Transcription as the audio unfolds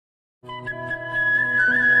Good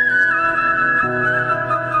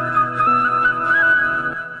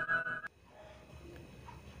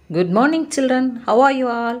morning children, how are you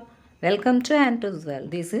all? Welcome to Antos.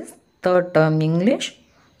 This is third term English,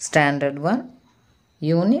 Standard 1,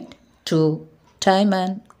 Unit 2, Time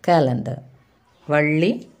and Calendar.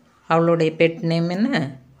 Valli, அவளுடைய pet name என்ன?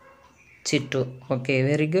 சிட்டு. Okay,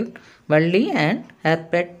 very good. Valli and her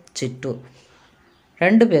bed சிட்டு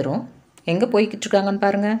ரெண்டு பேரும் எங்கே போய்கிட்டு இருக்காங்கன்னு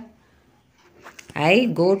பாருங்கள். ஐ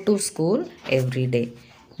go to school every day.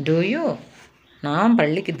 Two you? நான்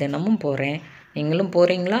பள்ளிக்கு தினமும் போகிறேன், நீங்களும்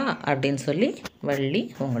போகிறீங்களா அப்படின்னு சொல்லி வள்ளி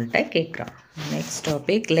உங்கள்கிட்ட கேட்குறான். Next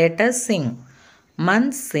topic, let us Singh.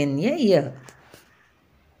 Months in a year.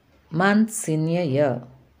 Months in a year.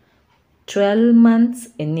 12 months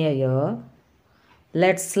in a year.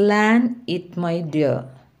 Let's learn it, my dear.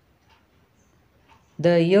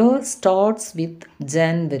 The year starts with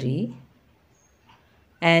January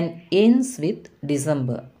and ends with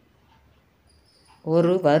December.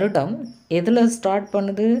 ஒரு வருடம் எதில் ஸ்டார்ட்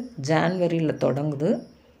பண்ணுது? ஜான்வரியில் தொடங்குது,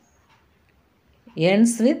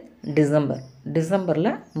 ends with December,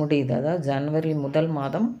 டிசம்பரில் முடியுது. அதாவது ஜனவரி முதல்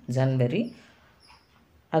மாதம் ஜனவரி,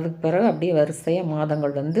 அதுக்கு பிறகு அப்படியே வரிசையாக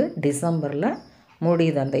மாதங்கள் வந்து டிசம்பரில்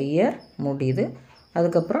முடியுது, அந்த இயர் முடியுது.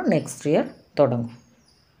 அதுக்கப்புறம் நெக்ஸ்ட் இயர் தொடங்கும்.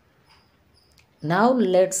 Now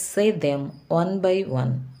let's say them one by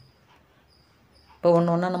one. இப்போ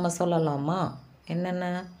ஒன்று ஒன்றா நம்ம சொல்லலாமா? என்னென்ன?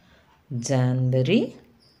 January,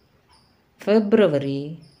 February,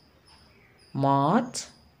 March,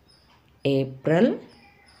 April,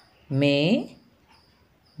 May,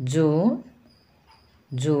 June,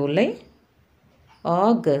 July,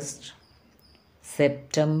 August,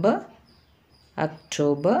 September,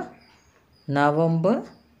 October, November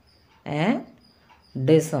and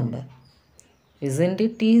December. Isn't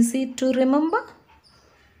it easy to remember?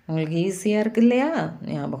 உங்களுக்கு ஈஸியாக இருக்கு இல்லையா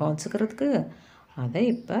ஞாபகம் வச்சுக்கிறதுக்கு? அதை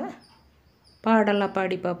இப்போ பாடலாம்,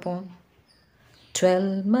 பாடி பார்ப்போம்.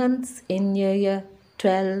 12 months in a year,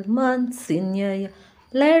 12 months in a year.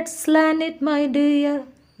 Let's learn it, my dear.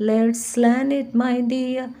 Let's learn it, my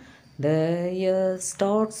dear. The year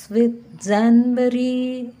starts with January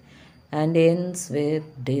and ends with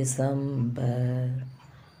December.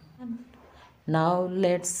 Now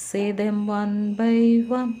let's say them one by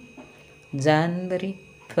one. January,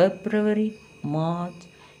 February, March,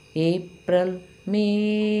 April, May,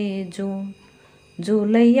 June,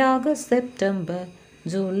 July, August, September,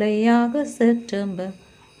 July, August, September,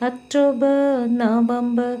 October,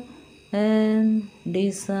 November and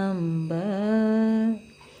December.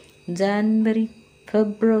 January,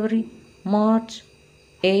 February, March,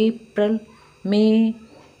 April, May,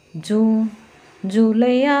 June,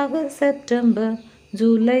 July, August, September,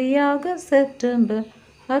 July, August, September,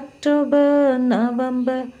 October,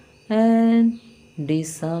 November and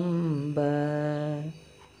December.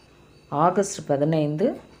 August 15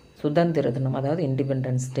 சுதந்திர தினம், அதாவது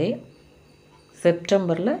independence day.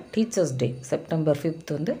 செப்டம்பரில் teachers day, September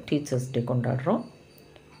 5 வந்து teachers day கொண்டாடுறோம்.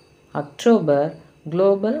 October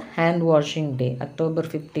global hand washing டே, October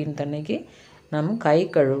 15 அன்னைக்கு நம்ம கை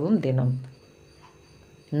கழுவும் தினம்.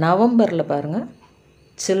 நவம்பரில் பாருங்கள்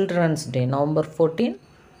children's day, November 14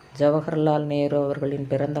 Jawaharlal Nehru அவர்களின்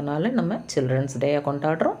பிறந்த நாளை நம்ம சில்ட்ரன்ஸ் டேயை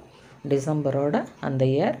கொண்டாடுறோம். டிசம்பரோட அந்த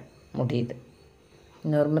இயர் முடியுது.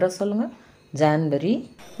 இன்னொரு முறை சொல்லுங்கள். January,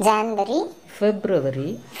 January, February,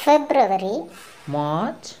 February,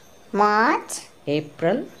 March, March,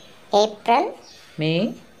 April, April, May,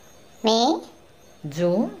 May,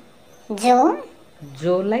 June, June,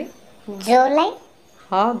 July, July,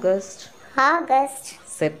 August, August,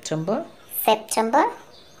 September, September,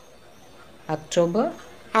 October,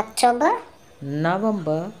 October,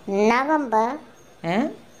 November November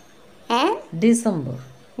and and December.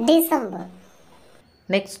 December.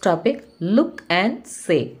 Next topic, look and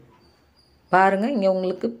say. பாருங்கள், இங்கே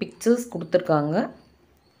உங்களுக்கு pictures கொடுத்துருக்காங்க.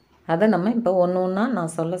 அதை நம்ம இப்போ ஒன்று ஒன்றா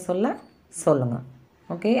நான் சொல்லுங்கள்.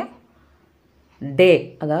 ஓகேயா? டே,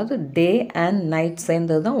 அதாவது டே அண்ட் நைட்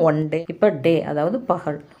சேர்ந்தது தான் ஒன் டே. இப்போ டே அதாவது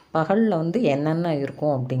பகல், பகலில் வந்து என்னென்ன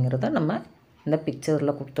இருக்கும் அப்படிங்கிறத நம்ம இந்த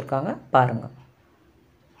பிக்சரில் கொடுத்துருக்காங்க பாருங்கள்.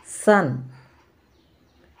 Sun,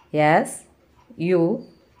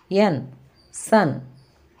 SUN, Sun.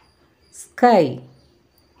 Sky,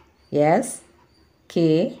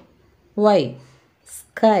 SKY,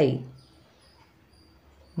 sky.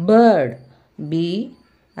 Bird,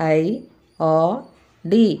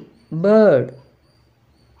 BIRD, bird.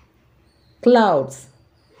 clouds,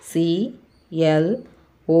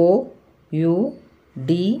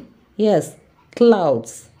 CLOUDS,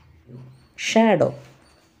 clouds. shadow,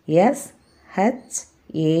 SHADOW,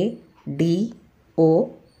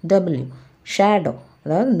 shadow.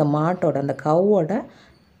 அதாவது இந்த மாட்டோட அந்த கவ்வோட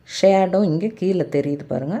ஷேடோ இங்கே கீழே தெரியுது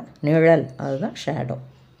பாருங்கள், நிழல், அதுதான் ஷேடோ.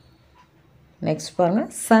 நெக்ஸ்ட் பாருங்கள்,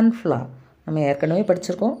 சன்ஃப்ளவர். நம்ம ஏற்கனவே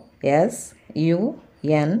படிச்சிருக்கோம்.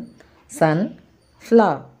 SUN, Sun,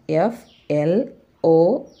 flower, FLOWER,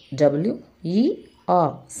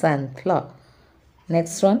 sunflower.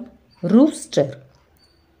 Next one, rooster.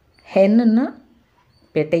 ஹென்னுன்னா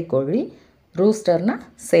பெட்டைக்கோழி, ரூஸ்டர்னா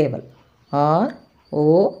சேவல். ROOSTER,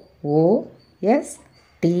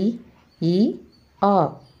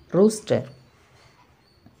 rooster.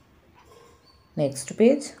 Next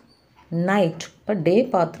page, night. இப்போ டே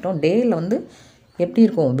பார்த்துட்டோம். டேயில் வந்து எப்படி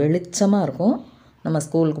இருக்கும், வெளிச்சமாக இருக்கும். நம்ம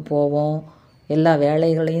ஸ்கூலுக்கு போவோம், எல்லா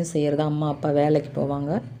வேலைகளையும் செய்கிறது, அம்மா அப்பா வேலைக்கு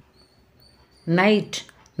போவாங்க.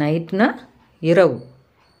 நைட்னா இரவு.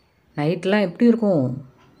 நைட்லாம் எப்படி இருக்கும்,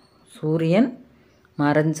 சூரியன்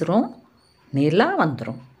மறைஞ்சிரும், நிலா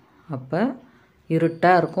வந்துடும். அப்போ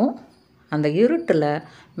இருட்டாக இருக்கும். அந்த இருட்டில்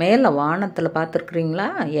மேலே வானத்தில் பார்த்துருக்குறீங்களா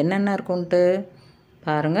என்னென்ன இருக்குன்ட்டு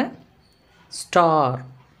பாருங்கள். Star,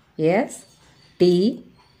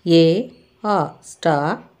 STAR,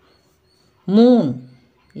 star. Moon,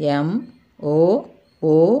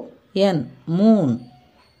 MOON, Moon.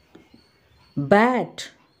 Bad,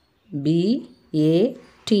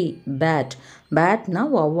 BAT, bad. பேட்னா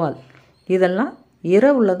வௌவால். இதெல்லாம்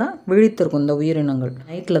இரவில் தான் விழித்திருக்கும். இந்த உயிரினங்கள்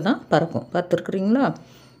நைட்டில் தான் பறக்கும், பார்த்துருக்குறீங்களா?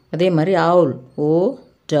 அதே மாதிரி ஆவுல்,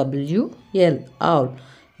 OWL, ஆவுல்.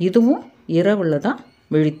 இதுவும் இரவில் தான்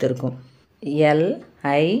விழித்திருக்கும்.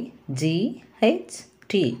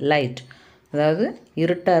 LIGHT, light. அதாவது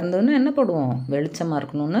இருட்டாக இருந்ததுன்னா என்ன போடுவோம், வெளிச்சமாக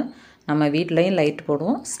இருக்கணும்னு நம்ம வீட்லேயும் லைட்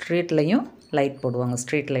போடுவோம், ஸ்ட்ரீட்லேயும் லைட் போடுவாங்க,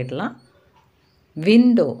 ஸ்ட்ரீட் லைட்லாம்.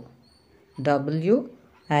 விண்டோ,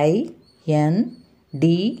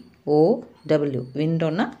 WINDOW,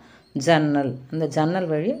 விண்டோன்னா ஜன்னல். அந்த ஜன்னல்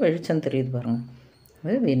வழியாக வெளிச்சம் தெரியுது பாருங்கள்,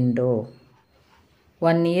 அது விண்டோ.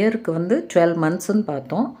 1 இயருக்கு வந்து 12 மந்த்ஸ்ன்னு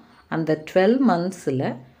பார்த்தோம். அந்த 12 மந்த்ஸில்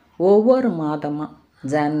ஒவ்வொரு மாதமாக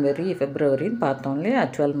ஜான்வரி பிப்ரவரின்னு பார்த்தோம் இல்லையா,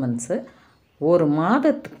 12 மந்த்ஸு. ஒரு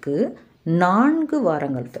மாதத்துக்கு 4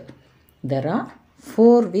 வாரங்கள். There are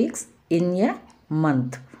 4 weeks in a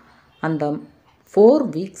month. அந்த 4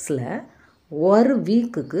 வீக்ஸில் ஒரு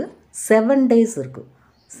வீக்குக்கு 7 டேஸ் இருக்குது.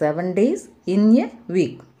 7 டேஸ் இன் எ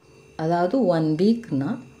வீக். அதாவது 1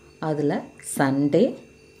 வீக்னால் அதில் Sunday,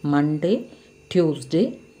 Monday, Tuesday,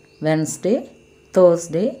 Wednesday,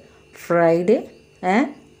 Thursday, Friday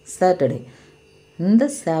and Saturday. இந்த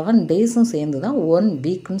 7 டேஸும் சேர்ந்து தான் 1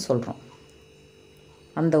 வீக்குன்னு சொல்கிறோம்.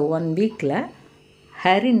 அந்த 1 வீக்கில்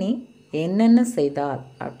ஹரிணி என்னென்ன செய்தால்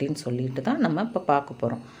அப்படின்னு சொல்லிட்டு தான் நம்ம இப்போ பார்க்க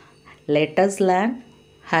போகிறோம். Lettuce learn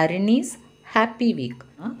ஹரிணிஸ் happy week.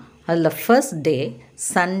 அதில் first day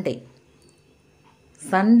Sunday.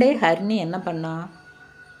 Sunday Harini என்ன பண்ணா,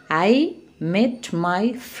 I met my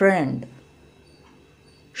friend.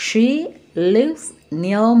 She lives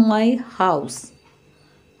near my house.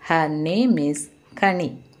 Her name is Kani.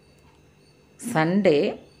 Sunday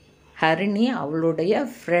Harini அவளுடைய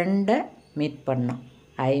ஃப்ரெண்டை மீட் பண்ணான்.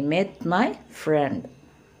 I met my friend.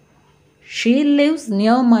 She lives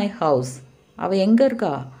near my house. அவள் எங்கே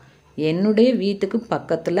இருக்கா, என்னுடைய வீட்டுக்கு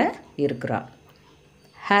பக்கத்தில் இருக்கிறா.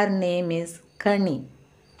 Her name is Kani.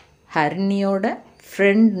 ஹரிணியோட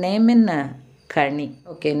friend name என்ன, கனி.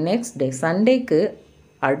 ஓகே, நெக்ஸ்ட் டே சண்டேக்கு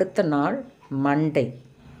அடுத்த நாள் Monday.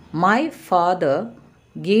 My father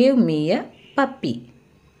gave me a puppy.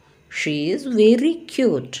 She is very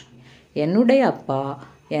cute. என்னுடைய அப்பா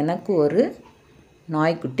எனக்கு ஒரு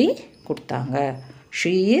நாய்க்குட்டி கொடுத்தாங்க.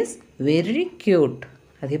 She is very cute.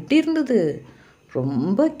 அது எப்படி இருந்தது,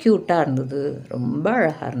 ரொம்ப க்யூட்டாக இருந்தது, ரொம்ப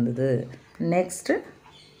அழகாக இருந்தது. நெக்ஸ்ட்டு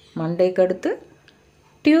மண்டேக்கு அடுத்து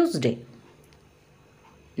Tuesday.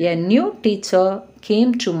 A new teacher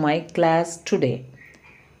came to my class today.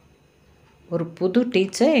 ஒரு புது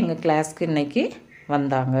டீச்சர் எங்கள் கிளாஸ்க்கு இன்றைக்கி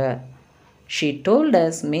வந்தாங்க. She told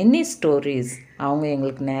us many stories. அவங்க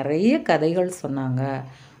எங்களுக்கு நிறைய கதைகள் சொன்னாங்க.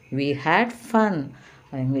 We had fun.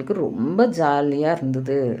 எங்களுக்கு ரொம்ப ஜாலியாக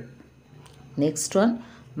இருந்தது. Next one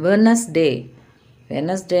Wednesday.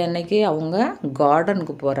 வெனஸ்டே அன்னைக்கு அவங்க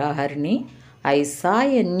கார்டனுக்கு போகிறா Harini. I saw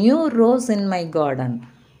a new rose in my garden.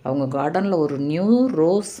 அவங்க கார்டனில் ஒரு நியூ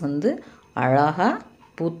ரோஸ் வந்து அழகாக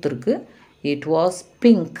பூத்துருக்கு. It was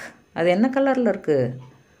pink. அது என்ன கலரில் இருக்குது,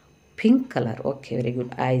 pink colour. Okay, very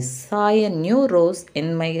good. I saw a new rose in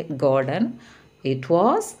my garden. It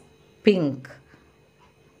was pink.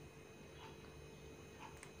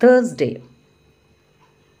 Thursday.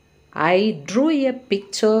 I drew a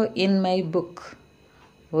picture in my book.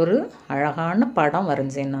 ஒரு அழகான படம்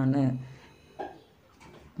வரைஞ்சேன் நான்.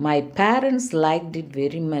 My parents liked it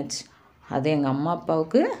very much. அது எங்கள் அம்மா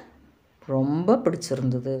அப்பாவுக்கு ரொம்ப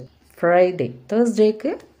பிடிச்சிருந்தது. Friday.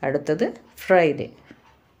 Thursdayக்கு அடுத்தது Friday.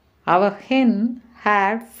 Our hen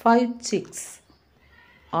had 5 chicks.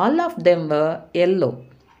 All of them were yellow.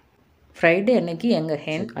 Friday அன்னைக்கு எங்கள்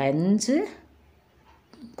hen 5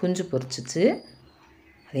 குஞ்சு பொரிச்சிச்சு.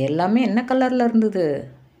 அது எல்லாமே என்ன கலரில் இருந்தது?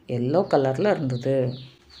 எல்லோ கலரில் இருந்தது.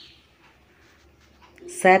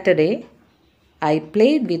 Saturday, I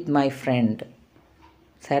played with my friend.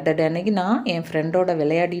 Saturday அன்னைக்கு நான் என் ஃப்ரெண்டோட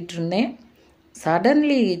விளையாடிட்டு இருந்தேன்.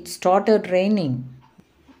 Suddenly it started raining.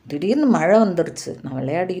 திடீர்னு மழை வந்துருச்சு. நான்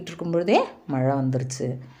விளையாடிக்கிட்டு இருக்கும்பொழுதே மழை வந்துருச்சு.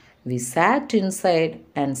 We sat inside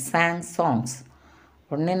and sang songs.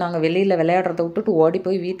 உடனே நாங்கள் வெளியில் விளையாடுறத விட்டுட்டு ஓடி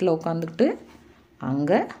போய் வீட்டில் உட்காந்துக்கிட்டு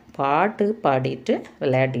அங்கே பாட்டு பாடிட்டு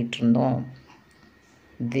விளையாடிட்டு இருந்தோம்.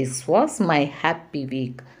 This was my happy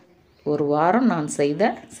week. ஒரு வாரம் நான் செய்த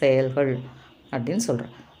செயல்கள் அப்படின்னு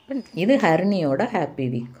சொல்கிறேன். இது ஹரிணியோட ஹாப்பி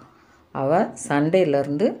வீக். அவள்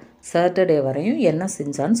சண்டேலேருந்து சாட்டர்டே வரையும் என்ன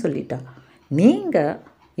செஞ்சான்னு சொல்லிட்டா. நீங்கள்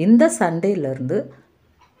இந்த சண்டேலேருந்து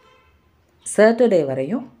சாட்டர்டே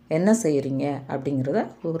வரையும் என்ன செய்கிறீங்க அப்படிங்கிறத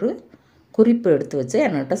ஒரு குறிப்பு எடுத்து வச்சு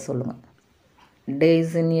என்கிட்ட சொல்லுங்கள்.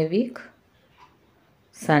 Days in a week: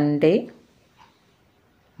 Sunday,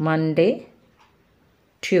 Monday,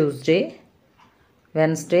 Tuesday,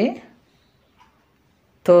 Wednesday,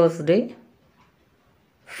 Thursday,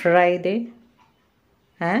 Friday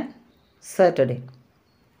and Saturday.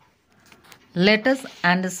 Let us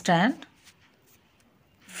understand.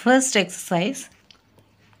 First exercise,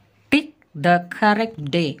 pick the correct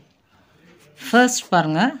day. First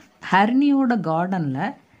பாருங்க, ஹரிணியோட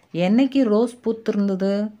கார்டனில் என்னைக்கு ரோஸ்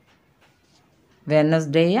பூத்திருந்தது?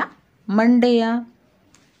 வெனஸ்டேயா மண்டேயா?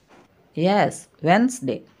 S,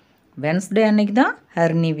 Wednesday. வென்ஸ்டே அன்னைக்கு தான்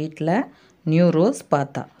ஹரிணி வீட்டில் நியூ ரோஸ்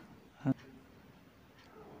பார்த்தா.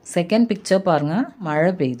 செகண்ட் பிக்சர் பாருங்கள்,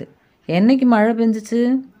 மழை பெய்யுது. என்னைக்கு மழை பெஞ்சிச்சு?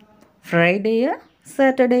 ஃப்ரைடேயா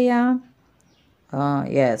சாட்டர்டேயா?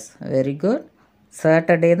 S, very good.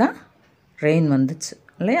 சாட்டர்டே தான் ரெயின் வந்துச்சு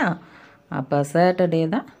இல்லையா? அப்போ சாட்டர்டே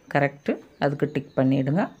தான் கரெக்டு. அதுக்கு டிக்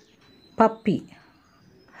பண்ணிவிடுங்க. பப்பி,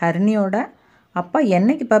 ஹரிணியோட அப்பா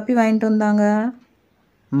என்னைக்கு பப்பி வாங்கிட்டு வந்தாங்க?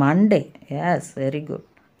 Monday. S, very good.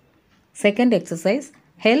 Second exercise,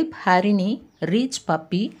 help Harini reach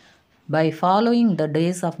puppy by following the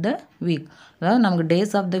days of the week. அதாவது நமக்கு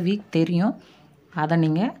டேஸ் ஆஃப் த வீக் தெரியும். அதை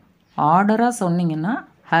நீங்கள் ஆர்டராக சொன்னீங்கன்னா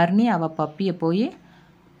ஹரிணி அவள் பப்பியை போய்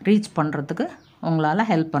ரீச் பண்ணுறதுக்கு உங்களால்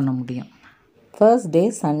ஹெல்ப் பண்ண முடியும். First day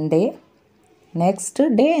Sunday. Next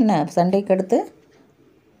day என்ன? சண்டேக்கு அடுத்து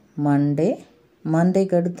மண்டே,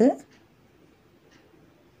 மண்டேக்கு அடுத்து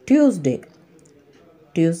டியூஸ்டே,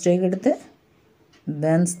 டியூஸ்டேக்கு அடுத்து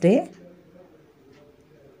Wednesday,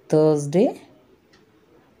 Thursday,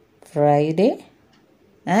 Friday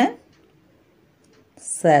and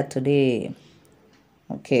Saturday.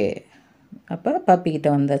 Okay, அப்போ பப்பிக்கிட்ட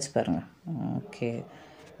வந்தாச்சு பாருங்கள். Okay,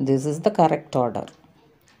 this is the correct order.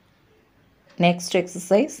 Next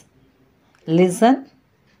exercise, listen,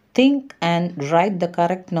 think and right the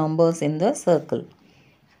correct numbers in the circle.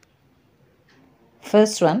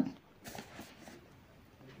 First one,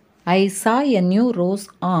 I saw a new rose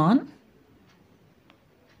on.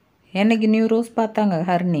 என்னைக்கு new rose பார்த்தாங்க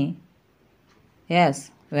Harini? S,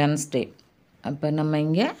 Wednesday. அப்போ நம்ம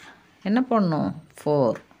இங்கே என்ன பண்ணோம்?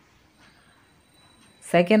 4.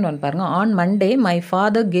 செகண்ட் ஒன் பாருங்கள், on Monday my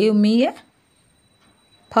father gave me a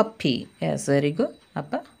puppy. S, very good.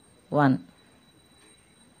 அப்போ 1.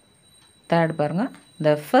 Third பாருங்கள், the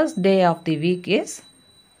first day of the week is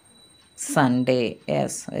Sunday.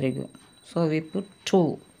 S, very good. So we put 2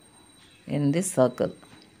 in this circle.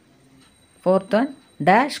 Fourth one,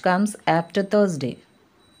 dash comes after Thursday.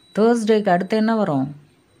 Thursdayக்கு அடுத்து என்ன வரும்?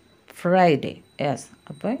 Friday. S,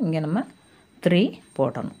 அப்போ இங்கே நம்ம 3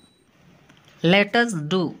 போடணும். Let us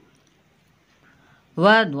do.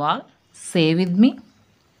 Word wall, say with me.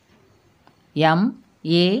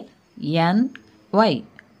 M-A-N-Y,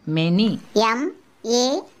 many.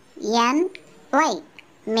 M-A-N-Y,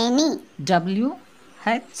 many.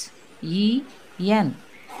 W-H-E-N,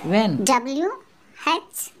 when.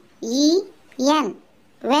 W-H-E-N,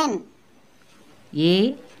 when.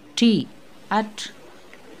 A-T, at.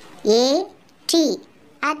 A-T,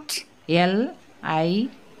 at.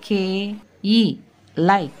 L-I-K-E,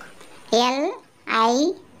 like.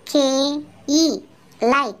 L-I-K-E,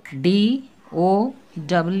 like. D-O-W-N,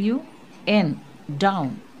 down.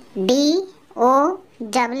 D-O-W-N,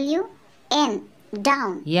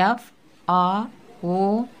 down. F-R-O-M,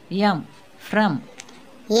 from.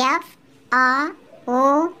 F-R-O-M,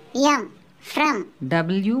 from.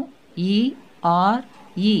 W-E-R-E,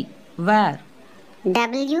 where.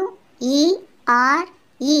 W-E-R-E,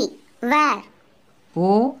 where.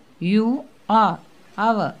 O-U-R,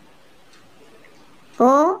 our.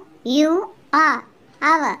 O-U-R.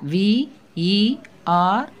 Our. V-E-R-Y.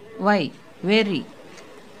 Very.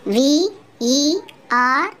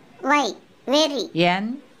 V-E-R-Y. Very.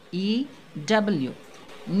 N-E-W.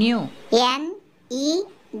 New.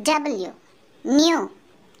 N-E-W. New.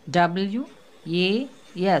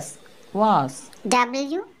 W-A-S. Was.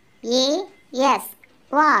 W-A-S.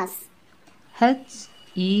 Was.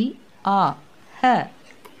 H-E-R. Her.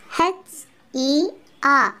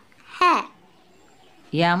 H-E-R. Hair.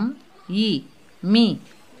 M-E. Me.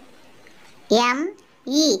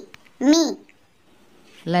 M-E. Me.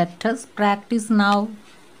 Let us practice now.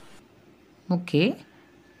 Okay.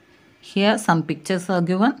 Here some pictures are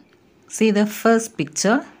given. See the first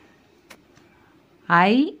picture.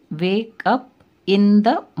 I wake up in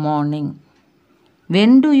the morning.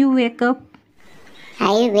 When do you wake up?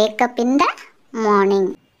 I wake up in the morning.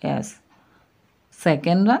 Yes.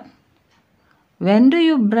 Second one. When do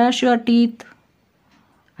you brush your teeth?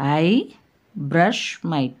 I brush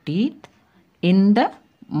my teeth in the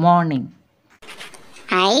morning.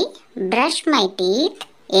 I brush my teeth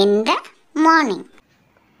in the morning.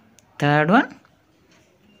 Third one.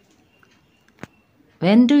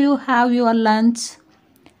 When do you have your lunch?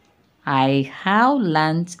 I have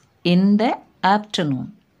lunch in the afternoon.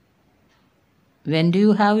 When do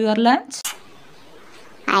you have your lunch?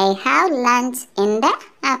 I have lunch in the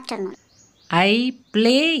afternoon. I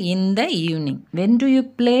play in the evening. When do you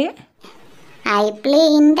play? I play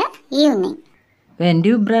in the evening. When do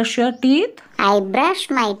you brush your teeth? I brush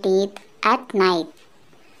my teeth at night.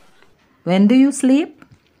 When do you sleep?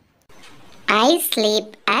 I sleep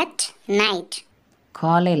at night.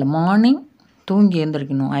 காலையில் morning தூங்கி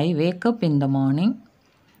எழுந்திரிக்கணும். ஐ wake up in the morning.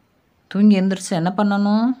 தூங்கி எழுந்திரிச்சு என்ன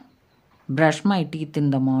பண்ணணும்? Brush my teeth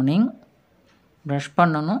in the morning. Brush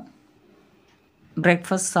பண்ணணும்.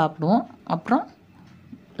 Breakfast சாப்பிடுவோம். அப்புறம்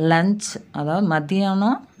lunch, அதாவது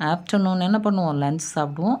மத்தியானம் ஆஃப்டர்நூன் என்ன பண்ணுவோம்? லன்ச்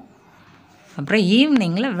சாப்பிடுவோம். அப்புறம்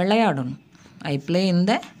ஈவினிங்கில் விளையாடணும். ஐ ப்ளே இன்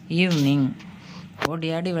த ஈவினிங். ஓடி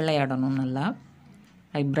ஆடி விளையாடணும் நல்லா.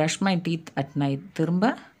 ஐ brush my teeth at night. திரும்ப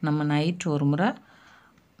நம்ம நைட் ஒரு முறை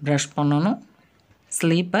ப்ரஷ் பண்ணணும்.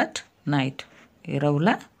 Sleep at night.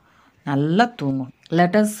 இரவில் நல்லா தூங்கணும்.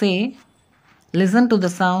 Let us say, listen to the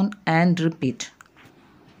sound and repeat.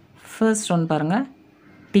 First one பாருங்கள்.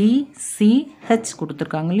 டிசிஹெச்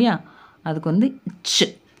கொடுத்துருக்காங்க இல்லையா, அதுக்கு வந்து இச்.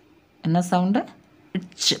 என்ன சவுண்டு?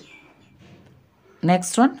 இச்.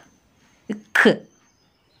 நெக்ஸ்ட் ஒன் க்.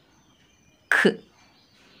 க்.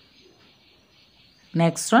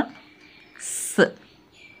 நெக்ஸ்ட் ஒன் ஸ்.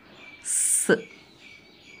 ஸ்.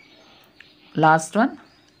 லாஸ்ட் ஒன்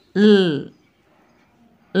ல்.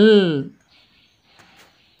 ல்.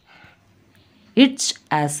 Itch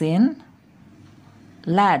as in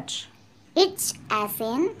latch. Itch as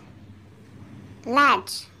in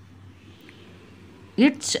latch.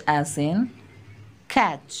 Itch as in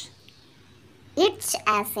catch. Itch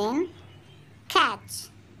as in catch.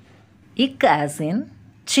 Ick as in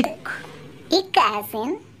chick. Ick as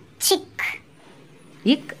in chick.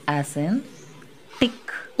 Ick as in tick.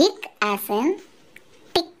 Ick as in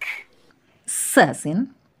tick. S as in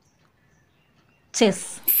chess.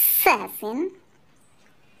 S as in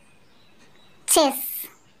chess.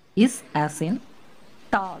 Is as in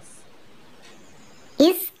toss.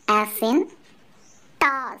 Is as in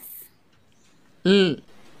toss. L.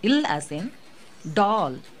 Ill as in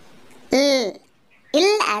doll. L.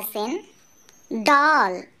 Ill as in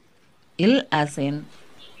doll. Ill as in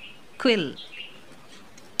quill.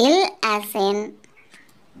 Ill as in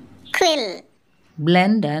quill.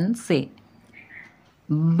 Blend and say.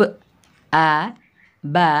 B a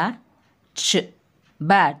ba ch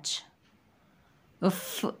batch.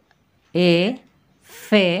 F a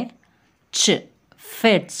fe ch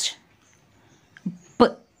fetch. P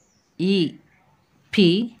e p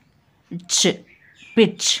ch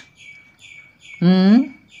pitch. N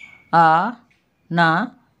a na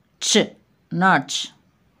ch notch.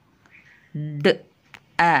 D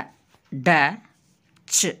a da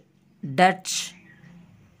ch dutch.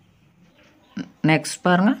 Next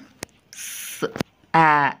பாருங்க. S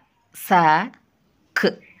a sa k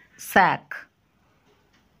sack.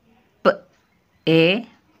 P a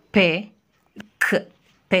pe k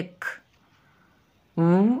peck. U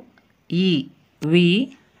e we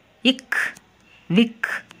ick wick.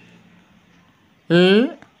 L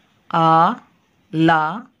a la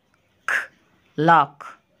k lock.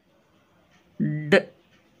 D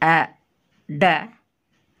a da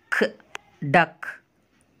k duck.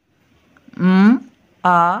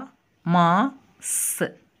 A ma s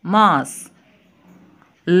mass.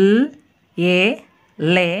 L a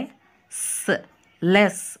le s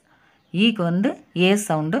less. ஈக்கு வந்து ஏ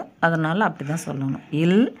sound, அதனால் அப்படி தான் சொல்லணும்.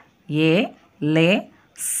 இல், ஏ, லே,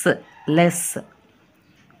 ஸ், less.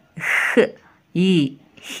 H, E,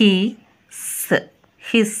 he, ஸ்,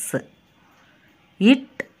 his.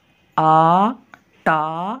 It, ஆ, டா,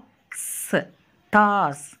 ஸ்,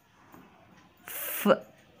 toss. ஃப்,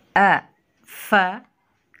 அ, ஃப,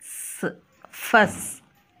 ஸ், ஃபஸ்.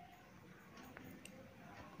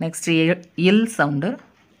 நெக்ஸ்ட் இல் சவுண்டு.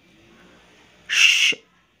 ஷ்,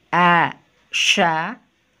 அ, ஷ,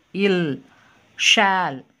 இல்,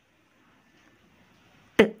 ஷால்.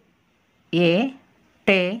 ட், ஏ,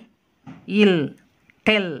 டே, இல்,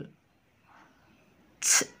 டெல்.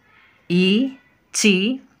 ச், இ, சி,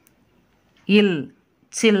 இல்,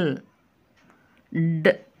 சில். ட்,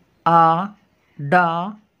 ஆ, டா,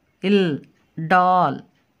 இல், டால்.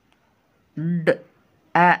 ட்,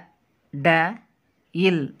 அ, ட,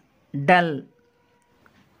 இல், dull.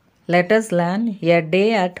 Let us learn a day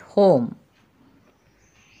at home.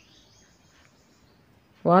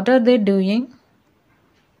 What are they doing?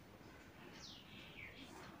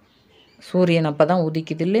 சூரியன் அப்போ தான்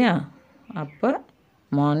உதிக்குது இல்லையா? அப்போ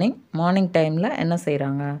மார்னிங் டைமில் என்ன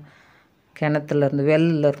செய்கிறாங்க? கிணத்துலேருந்து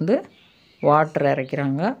வெள்ளிலேருந்து வாட்டர்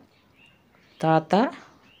இறைக்கிறாங்க. தாத்தா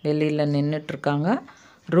வெளியில் நின்றுட்டுருக்காங்க.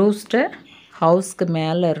 ரூஸ்டர் ஹவுஸ்க்கு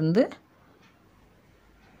மேலே இருந்து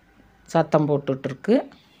சத்தம் போட்டுட்ருக்கு.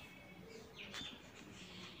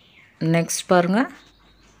 நெக்ஸ்ட் பாருங்கள்,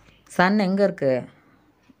 சன் எங்கே இருக்குது?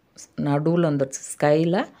 நடுவில் வந்துடுச்சு,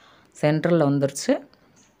 ஸ்கையில் சென்ட்ரலில் வந்துடுச்சு.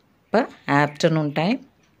 இப்போ ஆஃப்டர்நூன் டைம்.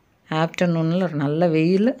 ஆஃப்டர்நூனில் நல்ல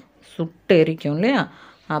வெயில் சுட்டு எரிக்கும் இல்லையா?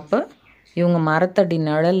 அப்போ இவங்க மரத்தடி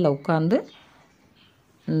நிழலில் உட்காந்து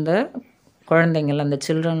இந்த குழந்தைங்கள்லாம், அந்த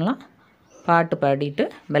சில்ட்ரன்லாம் பாட்டு பாடிட்டு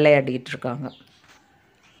விளையாடிக்கிட்டு இருக்காங்க.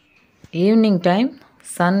 Evening time.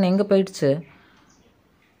 சன் எங்கே போயிடுச்சு?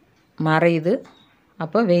 மறையுது.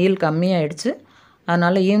 அப்போ வெயில் கம்மியாகிடுச்சு.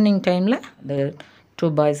 அதனால் ஈவினிங் டைமில் the two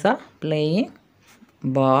boys are playing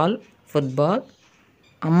ball, football.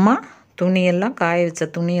 அம்மா துணியெல்லாம், காய வச்ச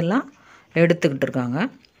துணியெல்லாம் எடுத்துக்கிட்டு இருக்காங்க.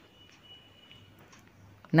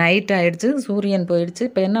 நைட் ஆகிடுச்சு, சூரியன் போயிடுச்சு.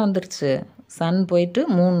 இப்போ என்ன வந்துடுச்சு? சன் போயிட்டு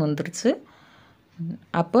மூன் வந்துடுச்சு.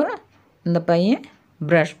 அப்போ இந்த பையன்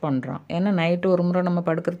ப்ரஷ் பண்ணுறான். ஏன்னா நைட்டு ஒரு முறை நம்ம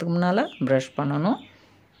படுக்கிறதுக்கு முன்னால் ப்ரஷ் பண்ணணும்.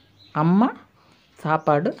 அம்மா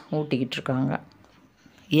சாப்பாடு ஊட்டிக்கிட்டு இருக்காங்க.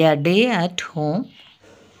 A day at home.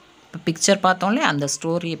 இப்போ பிக்சர் பார்த்தோம்லே அந்த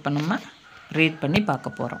ஸ்டோரி இப்போ நம்ம ரீட் பண்ணி பார்க்க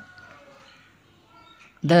போகிறோம்.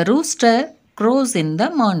 The rooster crows in the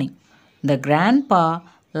morning. The grandpa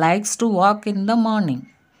likes to walk in the morning.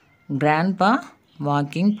 Grandpa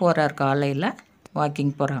walking போகிறார், காலையில்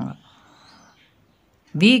வாக்கிங் போகிறாங்க.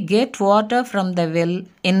 We get water from the well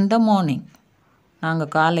in the morning.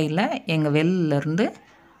 நாங்கள் காலையில் எங்கள் வெல்லிருந்து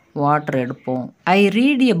வாட்டர் எடுப்போம். I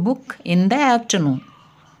read a book in the afternoon.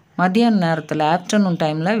 மதியான நேரத்தில், afternoon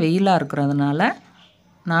டைமில் வெயிலாக இருக்கிறதுனால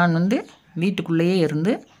நான் வீட்டுக்குள்ளேயே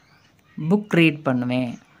இருந்து புக் ரீட்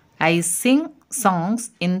பண்ணுவேன். ஐ சிங் சாங்ஸ்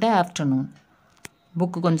இன் த ஆஃப்டர்நூன்.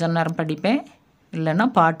 புக்கு கொஞ்சம் நேரம் படிப்பேன், இல்லைன்னா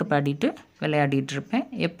பாட்டு பாடிட்டு விளையாடிட்டு இருப்பேன்.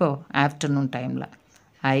 எப்போ? ஆஃப்டர்நூன் டைமில்.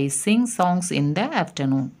 ஐ Singh songs in the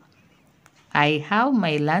afternoon. I have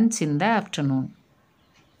my lunch in the afternoon.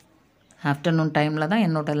 Afternoon டைமில் தான்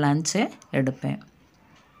என்னோடய லன்ச்சை எடுப்பேன்.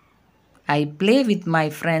 ஐ play with my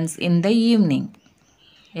friends in the evening.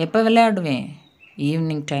 எப்போ விளையாடுவேன்?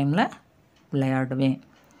 ஈவினிங் டைமில் விளையாடுவேன்.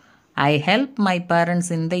 I help my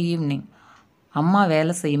parents in the evening. அம்மா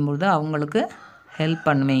வேலை செய்யும்போது அவங்களுக்கு ஹெல்ப்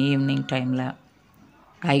பண்ணுவேன் ஈவினிங் டைமில்.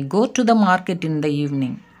 ஐ go to the market in the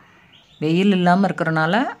evening. வெயில் இல்லாமல்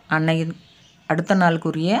இருக்கிறனால அன்னைக்கு அடுத்த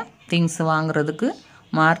நாளுக்குரிய திங்ஸ் வாங்குறதுக்கு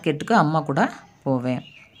மார்க்கெட்டுக்கு அம்மா கூட போவேன்.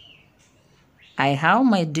 I have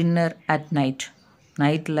my dinner at night.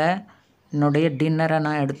 நைட்டில் என்னுடைய டின்னரை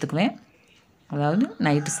நான் எடுத்துக்குவேன். அதாவது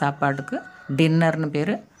நைட்டு சாப்பாடுக்கு டின்னர்னு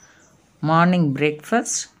பேர். Morning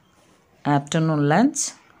breakfast, afternoon lunch,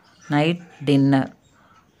 night dinner.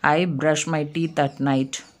 I brush my teeth at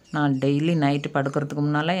night. நான் டெய்லி நைட்டு படுக்கிறதுக்கு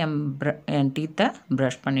முன்னால் என் டீத்தை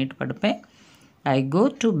ப்ரஷ் பண்ணிவிட்டு படுப்பேன். ஐ go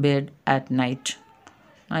to bed at night.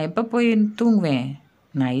 நான் எப்போ போய் தூங்குவேன்?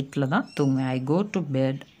 நைட்டில் தான் தூங்குவேன். ஐ go to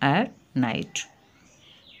bed at night.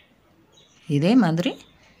 இதே மாதிரி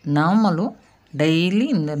நாமளும் டெய்லி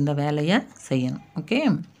இந்த வேலையை செய்யணும். Okay,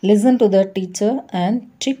 listen to the teacher and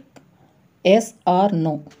tick S R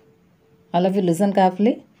no. All of you listen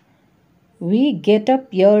carefully. We get up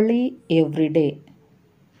early every day.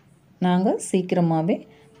 நாங்கள் சீக்கிரமாகவே,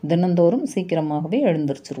 தினந்தோறும் சீக்கிரமாகவே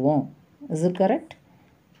எழுந்திரிச்சிருவோம். Is it correct?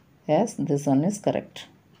 Yes, this one is correct.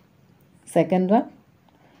 Second one,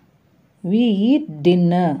 we eat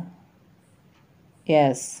dinner.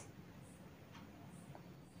 Yes.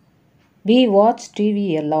 We watch TV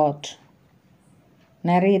a lot.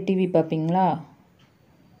 நிறைய TV பார்ப்பீங்களா?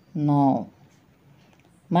 No.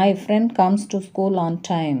 My friend comes to school on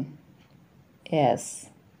time. Yes.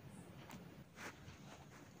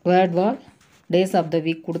 Word wall days of the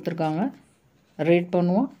week கொடுத்துருக்காங்க. Read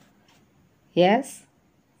பண்ணுவோம். S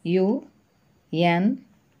you N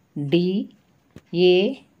D A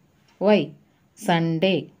Y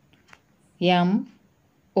Sunday. M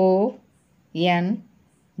O N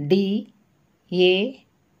D A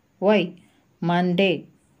Y Monday.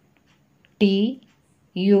 D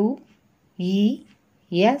you E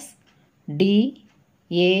S T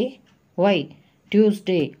A Y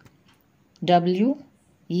Tuesday. W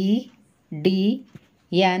E D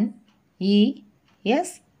N E S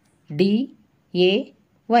D A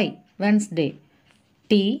Y Wednesday.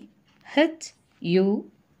 T H U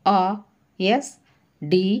R S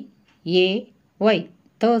D A Y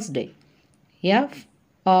Thursday. F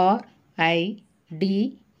R I D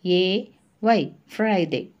A Y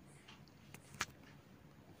Friday.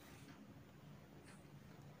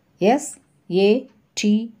 S A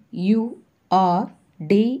T U R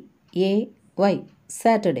D A Y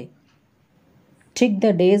Saturday. Tick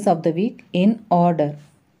the days of the week in order.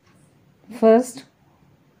 First,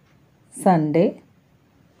 Sunday.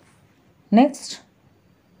 Next,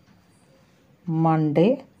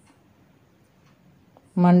 Monday.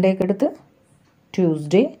 Monday kaduthu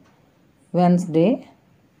Tuesday, Wednesday,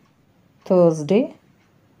 Thursday,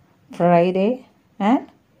 Friday and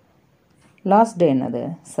last day another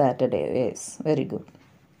Saturday. Yes, very good.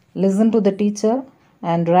 Listen to the teacher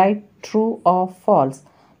and write true or false.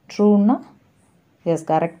 True na yes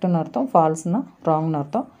correct னு அர்த்தம், false na wrong னு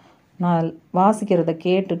அர்த்தம். நான் வாசிக்கிறத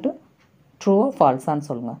கேட்டுட்டு true or false ஆன்னு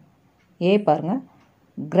சொல்லுங்க. ஏ பாருங்க.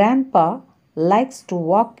 Grandpa likes to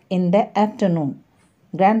walk in the afternoon.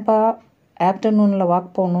 Grandpa afternoonல walk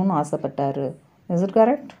போகணும்னு ஆசைப்பட்டாரு. Is it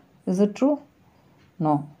correct? Is it true?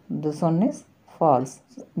 No. This one is false.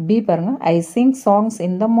 B பாருங்க. I sing songs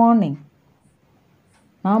in the morning.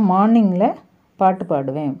 நான் மார்னிங்கில் பாட்டு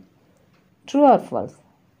பாடுவேன். True or false?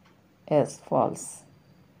 S falls.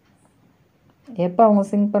 எப்போ அவங்க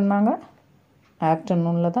சிங் பண்ணாங்க?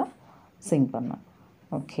 ஆஃப்டர்நூனில் தான் சிங் பண்ணாங்க.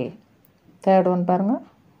 ஓகே. தேர்ட் ஒன் பாருங்கள்.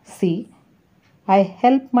 C I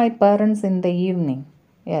help my parents in the evening.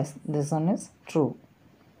 S, this one is true.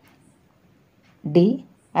 D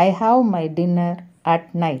I have my dinner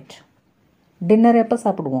at night. Dinner எப்போ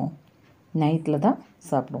சாப்பிடுவோம்? நைட்டில் தான்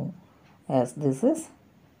சாப்பிடுவோம். S, this is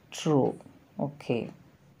true. Okay.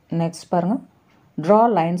 Next பாருங்க. Draw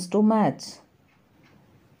lines to match.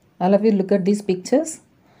 All of you look at these pictures.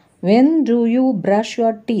 When do you brush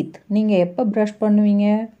your teeth? நீங்கள் எப்போ brush பண்ணுவீங்க?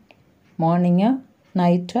 மார்னிங்கா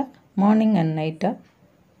நைட்டா? Morning and NAITA?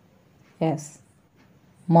 S,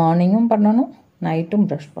 மார்னிங்கும் பண்ணணும் நைட்டும்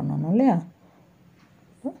ப்ரஷ் பண்ணணும் இல்லையா?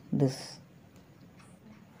 This.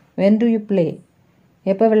 When do you play?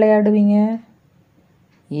 எப்போ விளையாடுவீங்க?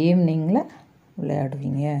 ஈவினிங்கில்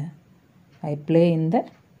விளையாடுவீங்க. I play in the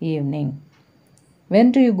evening.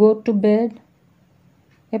 When to you go to bed?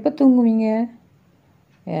 எப்போ தூங்குவீங்க?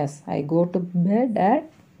 S, I go to bed at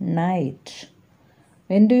night.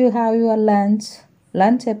 When to you have your lunch?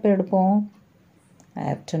 Lunch எப்போ எடுப்போம்?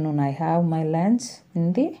 Afternoon. I have my lunch in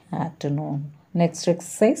the afternoon. Next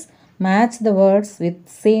exercise. Match the words with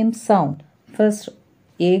same sound. First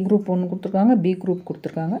A group ஒன்று கொடுத்துருக்காங்க, B group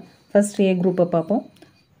கொடுத்துருக்காங்க. First ஏ குரூப்பை பார்ப்போம்.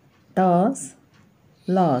 Toss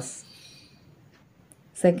loss.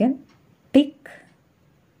 Second, tick,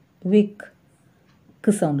 wick,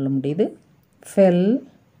 க்கு சவுண்டில் முடியுது. Fell,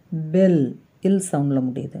 bell, இல் சவுண்டில்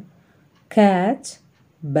முடியுது. Catch,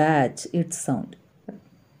 batch, it sound.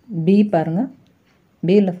 B பாருங்கள்.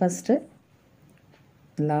 பியில் first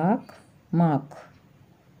lock, mark.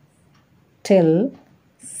 Del,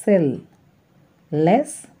 sell.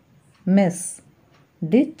 Less, mess.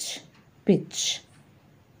 Ditch, pitch.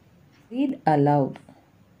 Read aloud.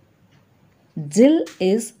 Jill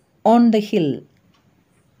is on the hill.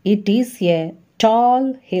 It is a tall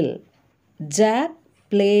hill. Jack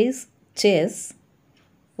plays chess.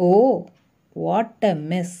 Oh, what a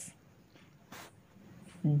mess.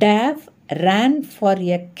 Dav ran for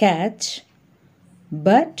a catch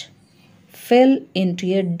but fell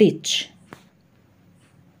into a ditch.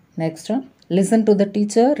 Next one. Listen to the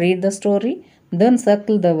teacher, read the story, then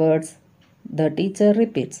circle the words the teacher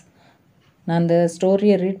repeats. நான் அந்த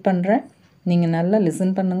ஸ்டோரியை read பண்ணுறேன், நீங்கள் நல்லா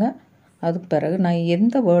listen பண்ணுங்கள். அதுக்கு பிறகு நான்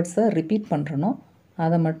எந்த வேர்ட்ஸை ரிப்பீட் பண்ணுறனோ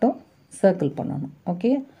அதை மட்டும் சர்க்கிள் பண்ணணும்.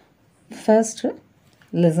 ஓகே, ஃபர்ஸ்ட்டு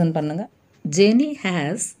லிசன் பண்ணுங்கள். Jenny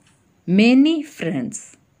has many friends.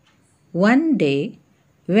 One day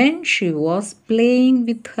when she was playing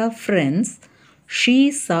with her friends,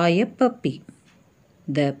 she saw a puppy.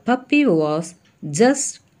 The puppy was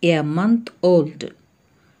just a month old.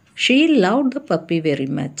 She loved the puppy very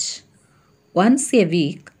much. Once a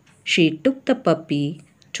week, she took the puppy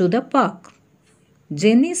to the park.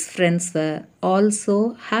 Jenny's friends were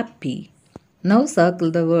also happy. Now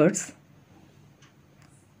circle the words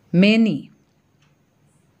many,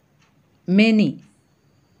 many,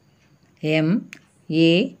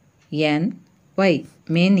 M-A-N-Y,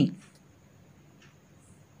 many.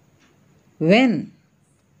 When,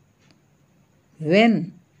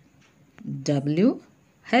 W-H-E-N,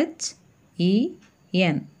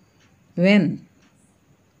 when.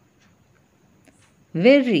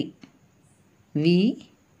 Very,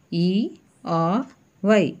 V-E-R-Y,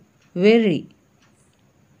 very.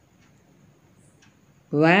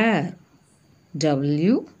 Where,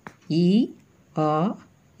 W-E-R-E,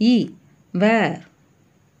 where.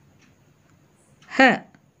 Her,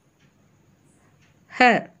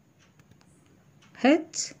 her,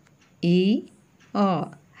 H-E-R,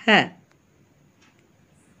 her.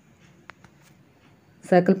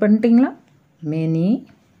 Circle பண்ணிட்டீங்களா? Many,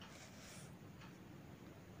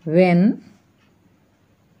 when,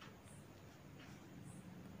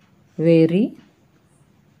 very,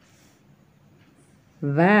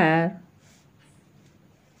 where,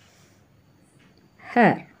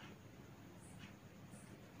 her.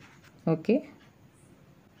 Okay.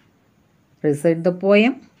 Recite the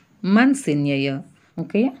poem months in a year.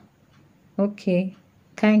 Okay. Okay.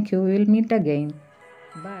 Thank you. We'll meet again.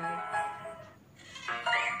 Bye.